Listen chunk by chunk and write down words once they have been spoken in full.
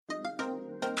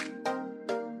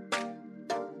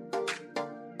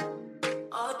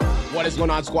What is going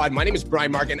on, squad? My name is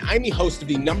Brian Mark, and I'm the host of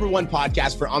the #1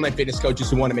 podcast for online fitness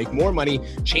coaches who want to make more money,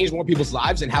 change more people's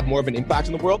lives, and have more of an impact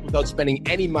in the world without spending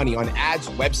any money on ads,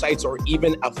 websites, or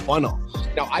even a funnel.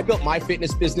 Now, I built my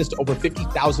fitness business to over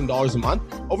 $50,000 a month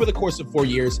over the course of 4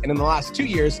 years. And in the last 2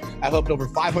 years, I've helped over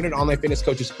 500 online fitness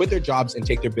coaches quit their jobs and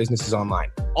take their businesses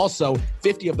online. Also,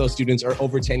 50 of those students are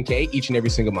over 10K each and every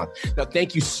single month. Now,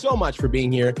 thank you so much for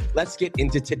being here. Let's get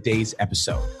into today's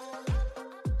episode.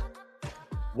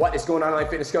 What is going on, online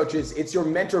fitness coaches? It's your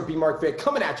mentor, B Mark Fit,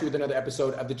 coming at you with another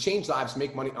episode of the Change Lives,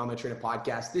 Make Money Online Trainer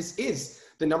podcast. This is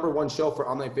the #1 show for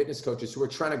online fitness coaches who are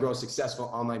trying to grow a successful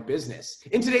online business.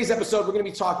 In today's episode, we're going to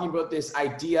be talking about this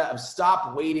idea of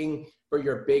stop waiting for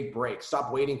your big break.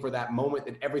 Stop waiting for that moment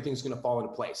that everything's going to fall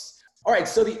into place. All right,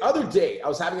 so the other day, I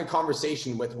was having a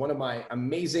conversation with one of my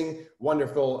amazing,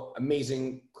 wonderful,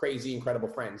 amazing, crazy, incredible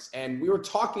friends. And we were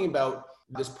talking about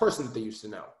this person that they used to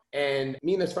know. And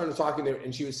me and this friend were talking there,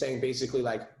 and she was saying basically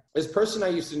like, this person I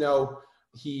used to know,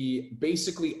 he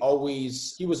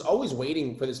was always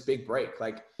waiting for this big break.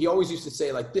 Like he always used to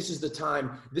say like, this is the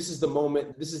time, this is the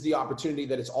moment, this is the opportunity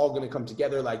that it's all going to come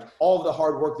together. Like all of the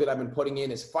hard work that I've been putting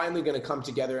in is finally going to come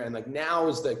together. And like now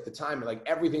is the time, like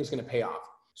everything's going to pay off.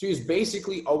 So he was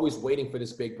basically always waiting for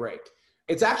this big break.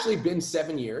 It's actually been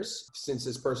 7 years since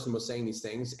this person was saying these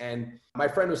things. And my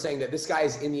friend was saying that this guy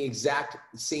is in the exact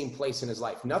same place in his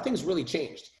life. Nothing's really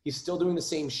changed. He's still doing the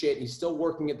same shit. He's still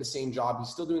working at the same job. He's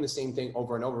still doing the same thing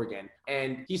over and over again.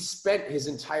 And he spent his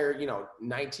entire,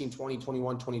 19, 20,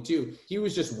 21, 22. He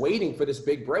was just waiting for this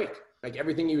big break. Like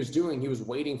everything he was doing, he was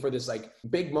waiting for this like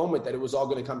big moment that it was all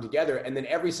going to come together. And then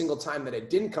every single time that it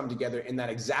didn't come together in that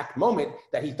exact moment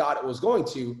that he thought it was going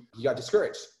to, he got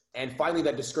discouraged. And finally,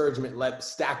 that discouragement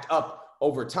stacked up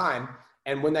over time.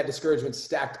 And when that discouragement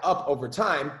stacked up over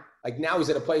time, like now he's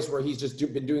at a place where he's just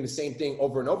been doing the same thing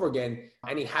over and over again,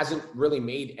 and he hasn't really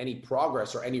made any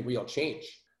progress or any real change.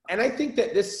 And I think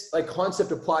that this like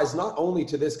concept applies not only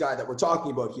to this guy that we're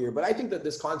talking about here, but I think that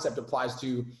this concept applies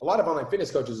to a lot of online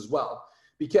fitness coaches as well.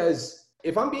 Because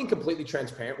if I'm being completely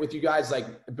transparent with you guys, like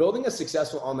building a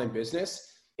successful online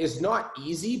business is not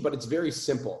easy, but it's very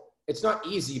simple. It's not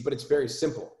easy, but it's very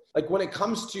simple. Like when it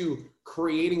comes to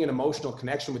creating an emotional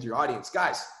connection with your audience,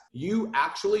 guys, you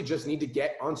actually just need to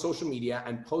get on social media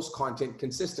and post content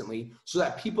consistently so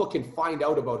that people can find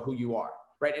out about who you are,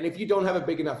 right? And if you don't have a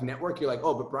big enough network, you're like,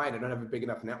 oh, but Brian, I don't have a big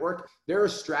enough network. There are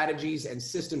strategies and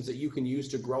systems that you can use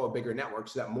to grow a bigger network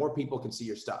so that more people can see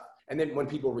your stuff. And then when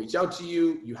people reach out to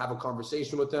you, you have a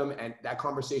conversation with them, and that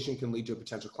conversation can lead to a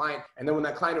potential client. And then when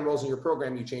that client enrolls in your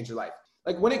program, you change your life.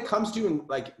 Like when it comes to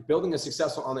like building a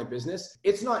successful online business,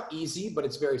 it's not easy, but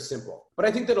it's very simple. But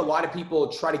I think that a lot of people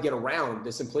try to get around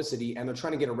the simplicity, and they're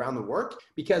trying to get around the work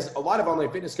because a lot of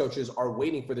online fitness coaches are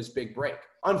waiting for this big break.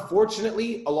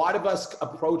 Unfortunately, a lot of us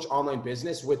approach online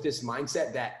business with this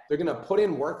mindset that they're going to put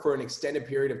in work for an extended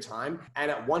period of time. And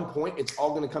at one point, it's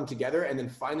all going to come together. And then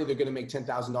finally, they're going to make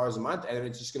 $10,000 a month. And then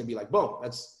it's just going to be like, boom,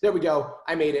 there we go.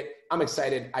 I made it. I'm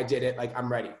excited. I did it. Like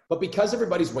I'm ready. But because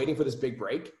everybody's waiting for this big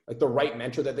break, like the right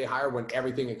mentor that they hire when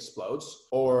everything explodes,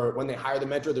 or when they hire the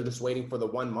mentor, they're just waiting for the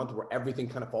 1 month where everything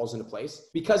kind of falls into place.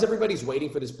 Because everybody's waiting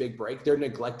for this big break, they're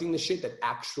neglecting the shit that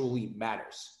actually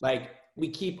matters. Like we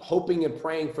keep hoping and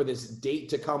praying for this date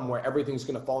to come where everything's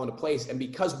going to fall into place. And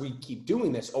because we keep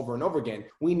doing this over and over again,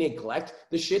 we neglect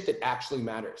the shit that actually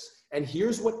matters. And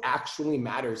here's what actually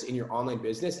matters in your online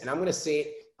business. And I'm going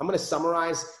to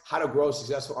summarize how to grow a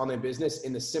successful online business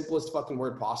in the simplest fucking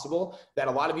word possible that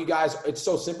a lot of you guys, it's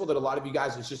so simple that a lot of you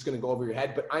guys, it's just going to go over your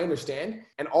head, but I understand.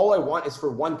 And all I want is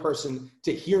for one person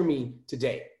to hear me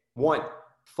today. One,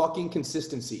 fucking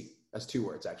consistency. That's 2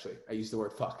 words, actually. I used the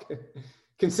word fuck.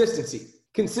 Consistency.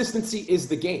 Consistency is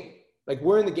the game. Like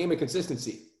we're in the game of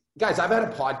consistency. Guys, I've had a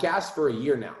podcast for a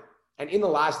year now. And in the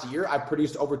last year, I've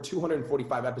produced over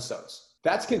 245 episodes.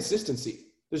 That's consistency.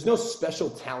 There's no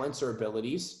special talents or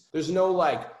abilities. There's no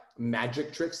like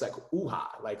magic tricks like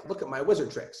ooh-ha, like look at my wizard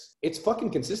tricks. It's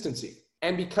fucking consistency.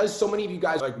 And because so many of you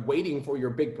guys are like waiting for your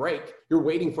big break, you're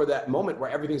waiting for that moment where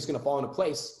everything's going to fall into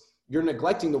place. You're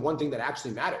neglecting the one thing that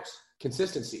actually matters: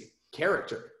 consistency,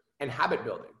 character, and habit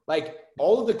building. Like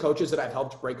all of the coaches that I've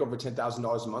helped break over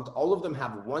 $10,000 a month, all of them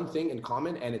have one thing in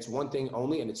common, and it's one thing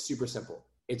only, and it's super simple.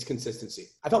 It's consistency.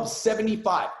 I've helped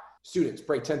 75 students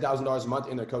break $10,000 a month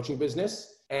in their coaching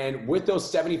business. And with those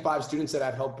 75 students that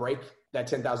I've helped break that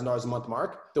 $10,000 a month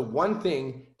mark, the one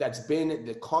thing that's been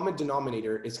the common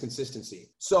denominator is consistency.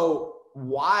 So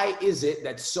why is it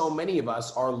that so many of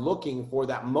us are looking for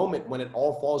that moment when it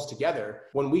all falls together,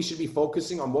 when we should be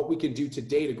focusing on what we can do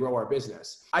today to grow our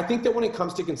business? I think that when it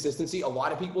comes to consistency, a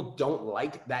lot of people don't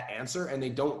like that answer and they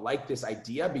don't like this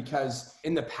idea because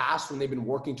in the past, when they've been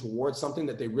working towards something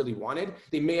that they really wanted,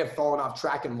 they may have fallen off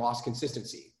track and lost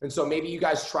consistency. And so maybe you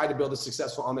guys tried to build a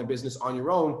successful online business on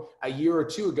your own a year or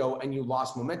two ago and you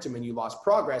lost momentum and you lost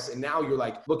progress. And now you're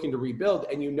like looking to rebuild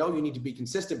and you know you need to be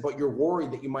consistent, but you're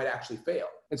worried that you might actually fail.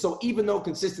 And so even though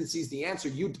consistency is the answer,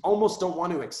 you almost don't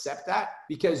want to accept that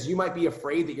because you might be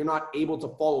afraid that you're not able to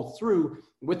follow through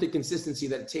with the consistency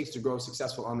that it takes to grow a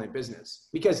successful online business.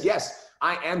 Because yes,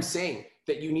 I am saying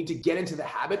that you need to get into the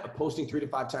habit of posting 3 to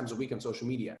 5 times a week on social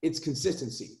media. It's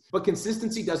consistency. But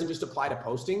consistency doesn't just apply to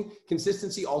posting.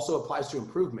 Consistency also applies to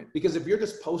improvement. Because if you're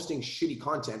just posting shitty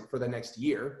content for the next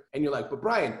year and you're like, but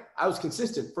Brian, I was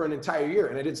consistent for an entire year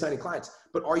and I didn't sign any clients.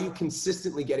 But are you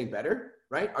consistently getting better?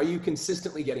 Right? Are you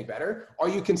consistently getting better? Are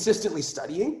you consistently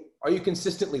studying? Are you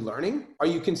consistently learning? Are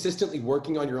you consistently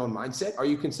working on your own mindset? Are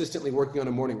you consistently working on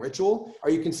a morning ritual? Are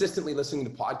you consistently listening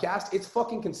to podcasts? It's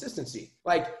fucking consistency.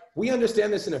 Like, we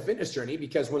understand this in a fitness journey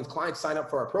because when clients sign up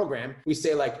for our program, we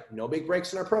say like, no big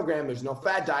breaks in our program. There's no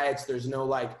fad diets. There's no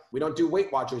like, we don't do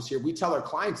Weight Watchers here. We tell our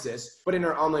clients this, but in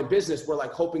our online business, we're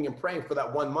like hoping and praying for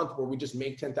that 1 month where we just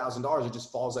make $10,000. It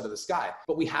just falls out of the sky,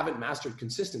 but we haven't mastered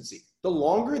consistency. The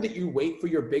longer that you wait for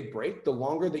your big break, the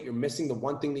longer that you're missing the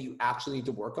one thing that you actually need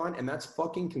to work on. And that's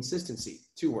fucking consistency.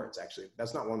 2 words, actually.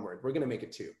 That's not 1 word. We're going to make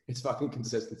it 2. It's fucking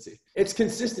consistency. It's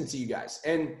consistency, you guys.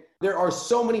 And there are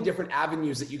so many different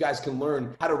avenues that you guys can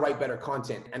learn how to write better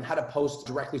content and how to post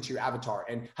directly to your avatar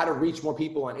and how to reach more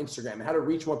people on Instagram and how to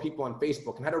reach more people on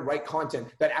Facebook and how to write content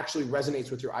that actually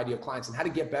resonates with your ideal clients and how to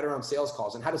get better on sales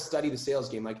calls and how to study the sales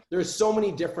game. Like, there's so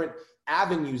many different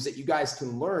avenues that you guys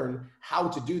can learn how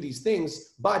to do these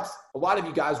things, but a lot of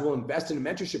you guys will invest in a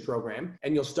mentorship program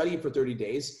and you'll study it for 30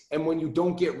 days. And when you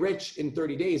don't get rich in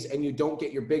 30 days and you don't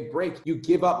get your big break, you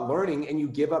give up learning and you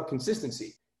give up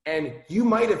consistency. And you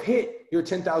might have hit your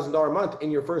 $10,000 a month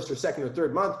in your first or second or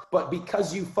third month, but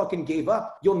because you fucking gave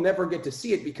up, you'll never get to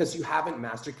see it because you haven't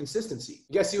mastered consistency.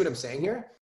 You guys see what I'm saying here?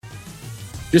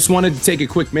 Just wanted to take a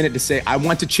quick minute to say, I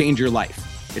want to change your life.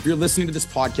 If you're listening to this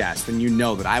podcast, then you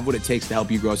know that I have what it takes to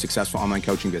help you grow a successful online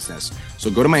coaching business.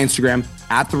 So go to my Instagram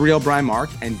 @TheRealBrianMark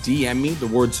and DM me the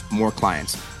words more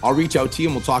clients. I'll reach out to you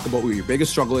and we'll talk about what your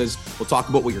biggest struggle is. We'll talk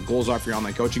about what your goals are for your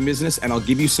online coaching business, and I'll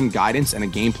give you some guidance and a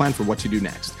game plan for what to do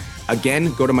next.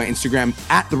 Again, go to my Instagram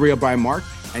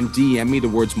 @TheRealBrianMark and DM me the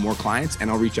words more clients,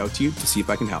 and I'll reach out to you to see if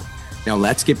I can help. Now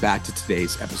let's get back to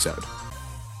today's episode.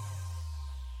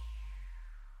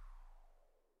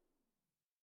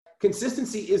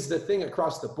 Consistency is the thing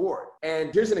across the board.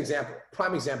 And here's an example,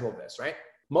 prime example of this, right?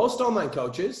 Most online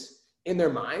coaches in their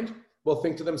mind will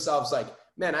think to themselves like,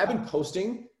 man, I've been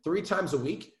posting 3 times a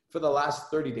week for the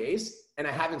last 30 days and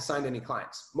I haven't signed any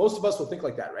clients. Most of us will think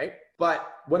like that, right? But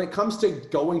when it comes to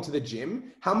going to the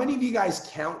gym, how many of you guys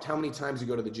count how many times you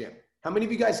go to the gym? How many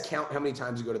of you guys count how many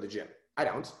times you go to the gym? I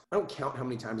don't count how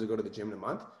many times I go to the gym in a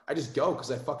month. I just go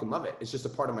because I fucking love it. It's just a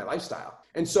part of my lifestyle.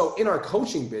 And so in our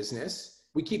coaching business,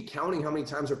 we keep counting how many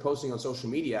times we're posting on social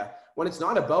media when it's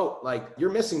not about, like, you're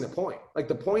missing the point. Like,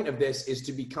 the point of this is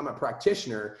to become a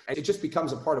practitioner, and it just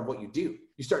becomes a part of what you do.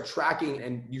 You start tracking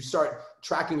and you start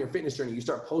tracking your fitness journey. You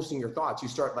start posting your thoughts. You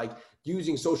start like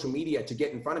using social media to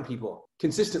get in front of people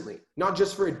consistently, not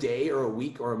just for a day or a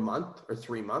week or a month or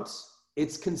 3 months.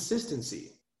 It's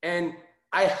consistency. And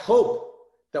I hope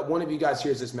that one of you guys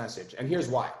hears this message. And here's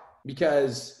why.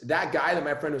 Because that guy that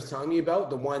my friend was telling me about,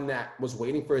 the one that was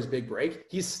waiting for his big break,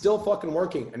 he's still fucking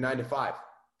working a 9 to 5,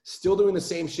 still doing the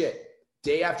same shit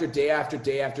day after day after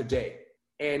day after day.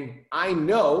 And I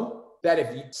know that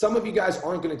if some of you guys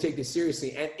aren't going to take this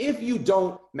seriously, and if you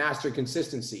don't master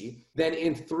consistency, then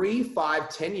in 3, 5,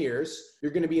 10 years,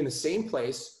 you're going to be in the same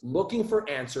place looking for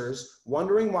answers,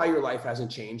 wondering why your life hasn't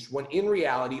changed, when in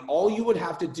reality, all you would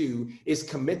have to do is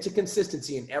commit to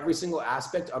consistency in every single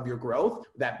aspect of your growth,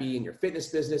 that be in your fitness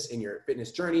business, in your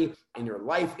fitness journey, in your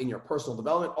life, in your personal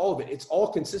development, all of it. It's all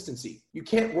consistency. You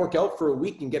can't work out for a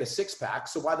week and get a 6-pack,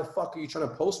 so why the fuck are you trying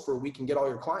to post for a week and get all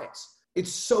your clients?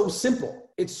 It's so simple.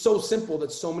 It's so simple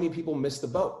that so many people miss the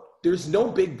boat. There's no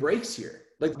big breaks here.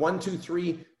 Like 1, 2,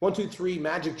 3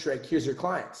 magic trick, here's your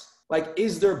clients. Like,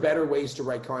 is there better ways to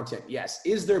write content? Yes.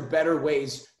 Is there better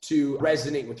ways to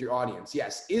resonate with your audience?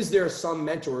 Yes. Is there some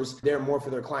mentors there more for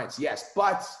their clients? Yes.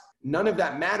 But none of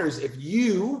that matters if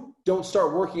you don't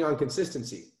start working on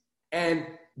consistency. And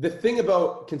the thing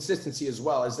about consistency as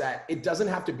well is that it doesn't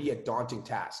have to be a daunting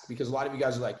task, because a lot of you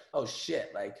guys are like, oh shit,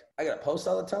 like I got to post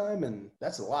all the time and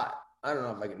that's a lot. I don't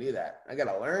know if I can do that. I got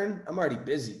to learn. I'm already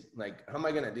busy. Like, how am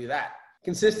I going to do that?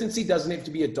 Consistency doesn't have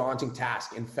to be a daunting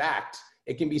task. In fact,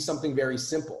 it can be something very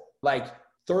simple, like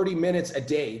 30 minutes a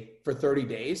day for 30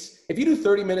 days. If you do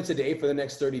 30 minutes a day for the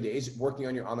next 30 days working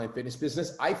on your online fitness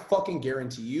business, I fucking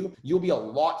guarantee you'll be a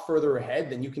lot further ahead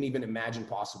than you can even imagine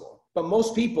possible. But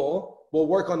most people will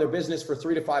work on their business for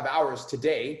 3 to 5 hours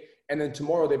today, and then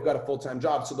tomorrow they've got a full-time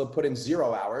job, so they'll put in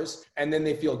 0 hours, and then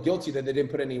they feel guilty that they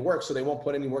didn't put any work, so they won't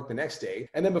put any work the next day.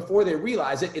 And then before they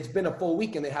realize it, it's been a full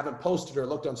week and they haven't posted or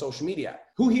looked on social media.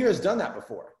 Who here has done that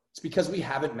before? It's because we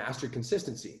haven't mastered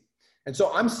consistency. And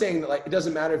so I'm saying that, like, it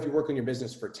doesn't matter if you work on your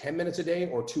business for 10 minutes a day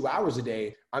or 2 hours a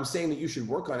day. I'm saying that you should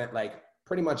work on it like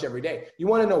pretty much every day. You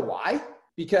want to know why?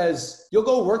 Because you'll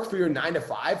go work for your 9 to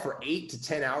 5 for 8 to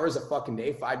 10 hours a fucking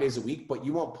day, 5 days a week, but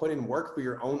you won't put in work for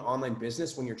your own online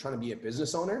business when you're trying to be a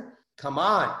business owner. Come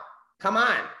on.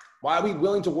 Why are we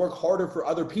willing to work harder for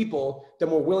other people than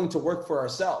we're willing to work for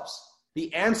ourselves?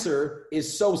 The answer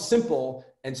is so simple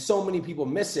and so many people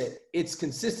miss it. It's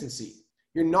consistency.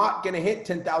 You're not going to hit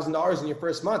 $10,000 in your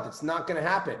first month. It's not going to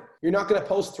happen. You're not going to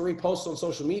post 3 posts on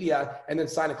social media and then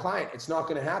sign a client. It's not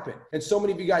going to happen. And so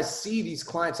many of you guys see these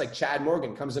clients, like Chad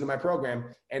Morgan comes into my program,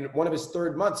 and one of his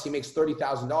 3rd months, he makes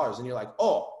 $30,000. And you're like,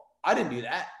 oh, I didn't do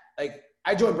that. Like,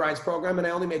 I joined Brian's program and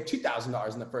I only made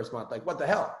 $2,000 in the first month. Like, what the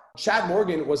hell? Chad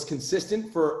Morgan was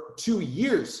consistent for 2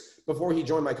 years before he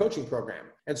joined my coaching program.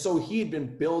 And so he'd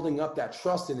been building up that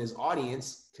trust in his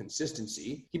audience,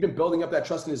 consistency. He'd been building up that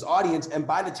trust in his audience. And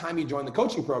by the time he joined the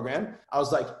coaching program, I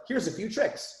was like, here's a few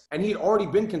tricks. And he'd already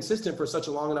been consistent for such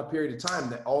a long enough period of time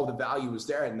that all the value was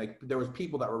there. And like, there was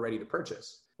people that were ready to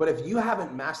purchase. But if you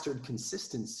haven't mastered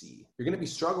consistency, you're going to be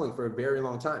struggling for a very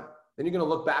long time. Then you're going to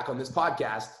look back on this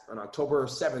podcast on October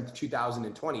 7th,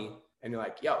 2020. And you're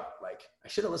like, yo, like, I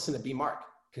should have listened to B Mark.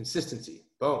 Consistency.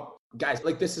 Boom. Guys,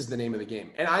 like, this is the name of the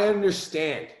game. And I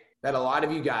understand that a lot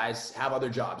of you guys have other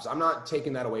jobs. I'm not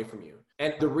taking that away from you.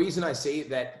 And the reason I say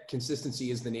that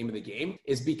consistency is the name of the game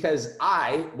is because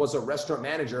I was a restaurant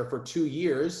manager for 2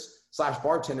 years /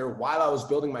 bartender while I was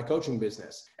building my coaching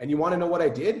business. And you want to know what I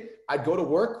did? I'd go to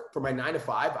work for my 9 to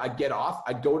 5. I'd get off.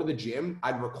 I'd go to the gym.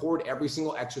 I'd record every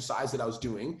single exercise that I was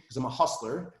doing because I'm a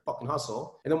hustler, fucking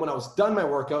hustle. And then when I was done my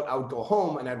workout, I would go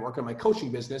home and I'd work on my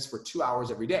coaching business for 2 hours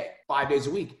every day, 5 days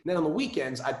a week. And then on the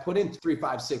weekends, I'd put in 3,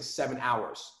 5, 6, 7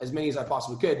 hours, as many as I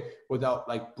possibly could without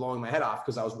like blowing my head off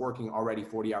because I was working already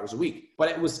 40 hours a week. But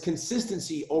it was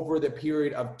consistency over the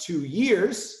period of 2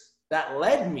 years that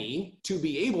led me to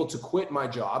be able to quit my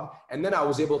job. And then I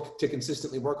was able to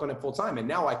consistently work on it full time. And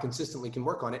now I consistently can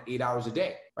work on it 8 hours a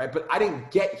day, right? But I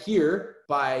didn't get here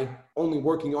by only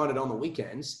working on it on the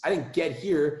weekends. I didn't get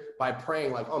here by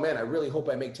praying like, oh man, I really hope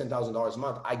I make $10,000 a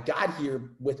month. I got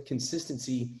here with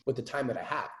consistency with the time that I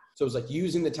had. So it was like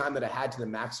using the time that I had to the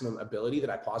maximum ability that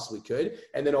I possibly could.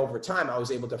 And then over time, I was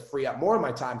able to free up more of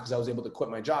my time because I was able to quit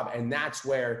my job. And that's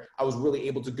where I was really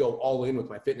able to go all in with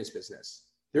my fitness business.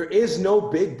 There is no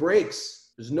big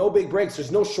breaks. There's no big breaks.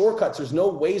 There's no shortcuts. There's no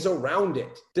ways around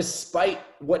it, despite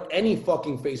what any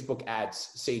fucking Facebook ads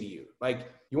say to you.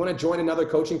 Like, you want to join another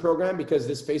coaching program because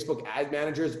this Facebook ad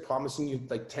manager is promising you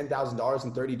like $10,000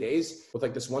 in 30 days with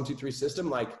like this 1, 2, 3 system.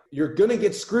 Like, you're going to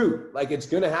get screwed. Like, it's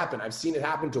going to happen. I've seen it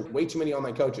happen to way too many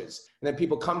online coaches. And then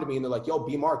people come to me and they're like, yo,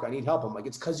 B Mark, I need help. I'm like,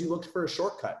 it's because you looked for a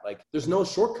shortcut. Like, there's no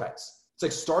shortcuts. It's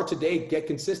like, start today, get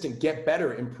consistent, get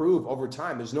better, improve over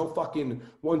time. There's no fucking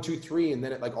 1, 2, 3, and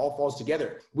then it like all falls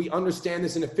together. We understand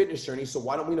this in a fitness journey, so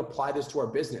why don't we apply this to our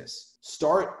business?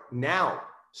 Start now.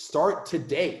 Start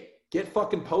today. Get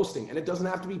fucking posting, and it doesn't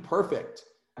have to be perfect.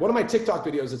 One of my TikTok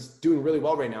videos that's doing really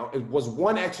well right now, it was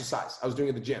one exercise I was doing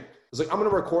at the gym. I was like, I'm going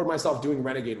to record myself doing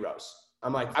renegade rows.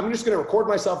 I'm like, I'm just going to record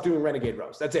myself doing renegade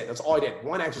rows. That's it. That's all I did.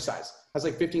 One exercise. Has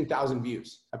like 15,000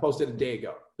 views. I posted a day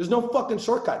ago. There's no fucking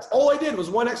shortcuts. All I did was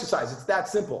one exercise. It's that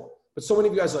simple. But so many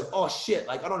of you guys are like, oh shit,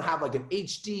 like I don't have like an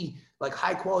HD, like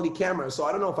high quality camera. So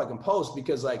I don't know if I can post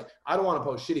because like, I don't want to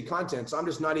post shitty content. So I'm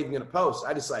just not even going to post.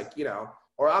 I just like,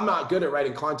 or I'm not good at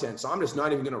writing content. So I'm just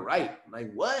not even going to write. I'm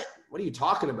like, what? What are you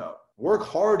talking about? Work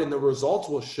hard and the results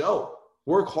will show.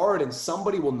 Work hard and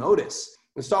somebody will notice.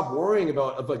 And stop worrying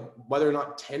about like whether or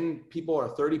not 10 people or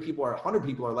 30 people or 100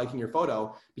 people are liking your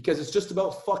photo, because it's just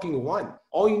about fucking one.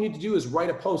 All you need to do is write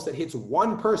a post that hits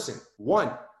one person.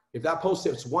 One. If that post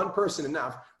hits one person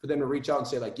enough for them to reach out and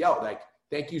say like, yo, like,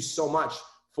 thank you so much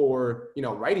for,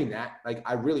 writing that. Like,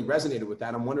 I really resonated with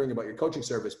that. I'm wondering about your coaching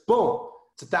service. Boom.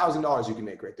 It's $1,000 you can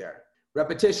make right there.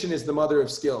 Repetition is the mother of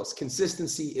skills.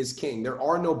 Consistency is king. There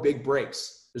are no big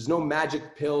breaks. There's no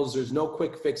magic pills. There's no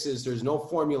quick fixes. There's no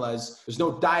formulas. There's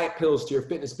no diet pills to your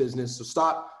fitness business. So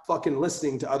stop fucking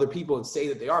listening to other people and say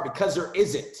that they are, because there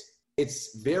isn't.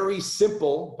 It's very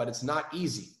simple, but it's not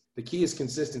easy. The key is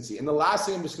consistency. And the last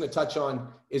thing I'm just going to touch on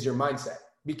is your mindset,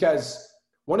 because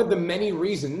one of the many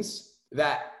reasons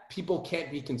that people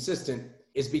can't be consistent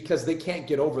is because they can't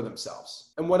get over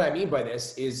themselves. And what I mean by this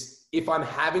is, if I'm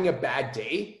having a bad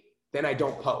day, then I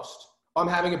don't post. I'm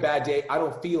having a bad day, I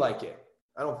don't feel like it.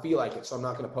 So I'm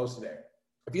not going to post today.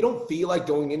 If you don't feel like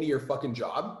going into your fucking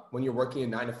job when you're working a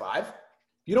 9 to 5,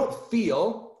 you don't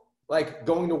feel like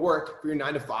going to work for your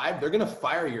 9 to 5, they're going to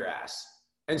fire your ass.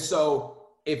 And so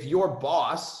if your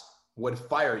boss would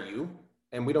fire you,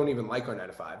 and we don't even like our 9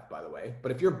 to 5, by the way,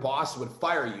 but if your boss would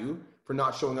fire you for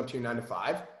not showing up to your 9 to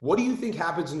 5, what do you think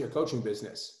happens in your coaching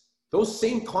business? Those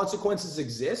same consequences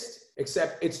exist,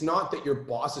 except it's not that your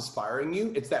boss is firing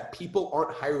you, it's that people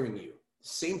aren't hiring you.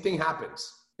 Same thing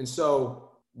happens. And so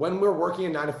when we're working a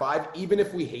 9 to 5, even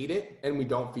if we hate it and we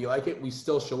don't feel like it, we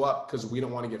still show up because we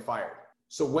don't want to get fired.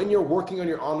 So when you're working on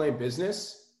your online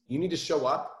business, you need to show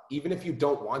up even if you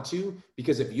don't want to,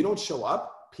 because if you don't show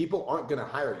up, people aren't going to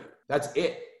hire you. That's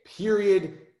it.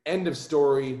 Period. End of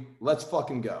story. Let's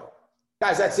fucking go.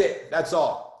 Guys, that's it. That's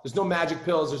all. There's no magic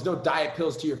pills. There's no diet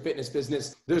pills to your fitness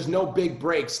business. There's no big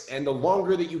breaks. And the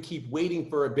longer that you keep waiting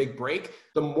for a big break,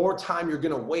 the more time you're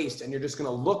going to waste. And you're just going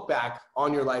to look back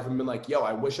on your life and be like, yo,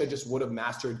 I wish I just would have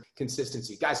mastered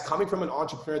consistency. Guys, coming from an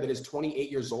entrepreneur that is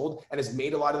 28 years old and has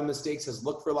made a lot of the mistakes, has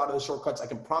looked for a lot of the shortcuts, I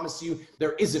can promise you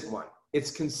there isn't one. It's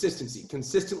consistency.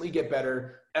 Consistently get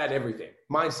better at everything.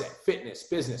 Mindset, fitness,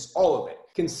 business, all of it.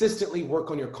 Consistently work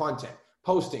on your content.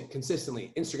 Posting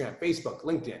consistently, Instagram, Facebook,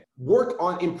 LinkedIn. Work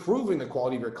on improving the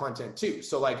quality of your content too.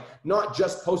 So like not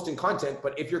just posting content,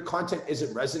 but if your content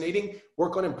isn't resonating,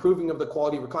 work on improving of the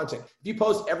quality of your content. If you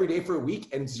post every day for a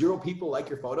week and 0 people like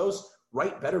your photos,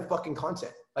 write better fucking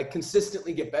content. Like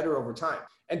consistently get better over time.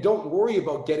 And don't worry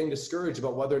about getting discouraged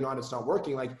about whether or not it's not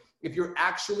working. Like if you're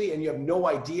actually, and you have no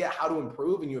idea how to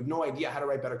improve and you have no idea how to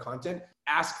write better content,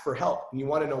 ask for help. And you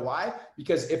want to know why?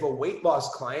 Because if a weight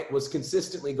loss client was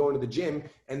consistently going to the gym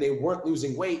and they weren't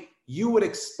losing weight, you would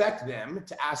expect them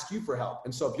to ask you for help.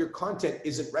 And so if your content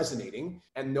isn't resonating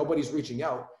and nobody's reaching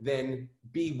out, then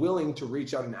be willing to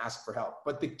reach out and ask for help.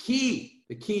 But the key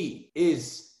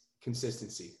is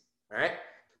consistency. All right.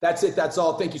 That's it. That's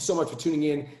all. Thank you so much for tuning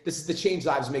in. This is the Change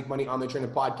Lives Make Money Online Training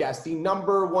Podcast, the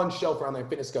 #1 show for online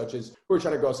fitness coaches who are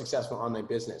trying to grow a successful online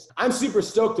business. I'm super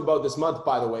stoked about this month,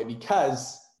 by the way,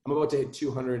 because I'm about to hit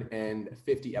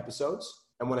 250 episodes.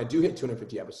 And when I do hit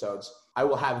 250 episodes, I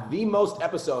will have the most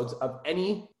episodes of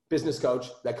any business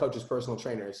coach that coaches personal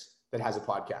trainers that has a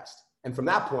podcast. And from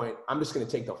that point, I'm just going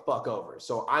to take the fuck over.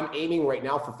 So I'm aiming right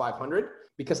now for 500.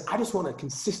 Because I just want to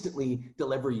consistently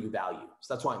deliver you value.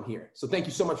 So that's why I'm here. So thank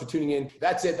you so much for tuning in.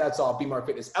 That's it. That's all. Be Mark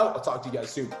Fitness out. I'll talk to you guys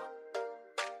soon.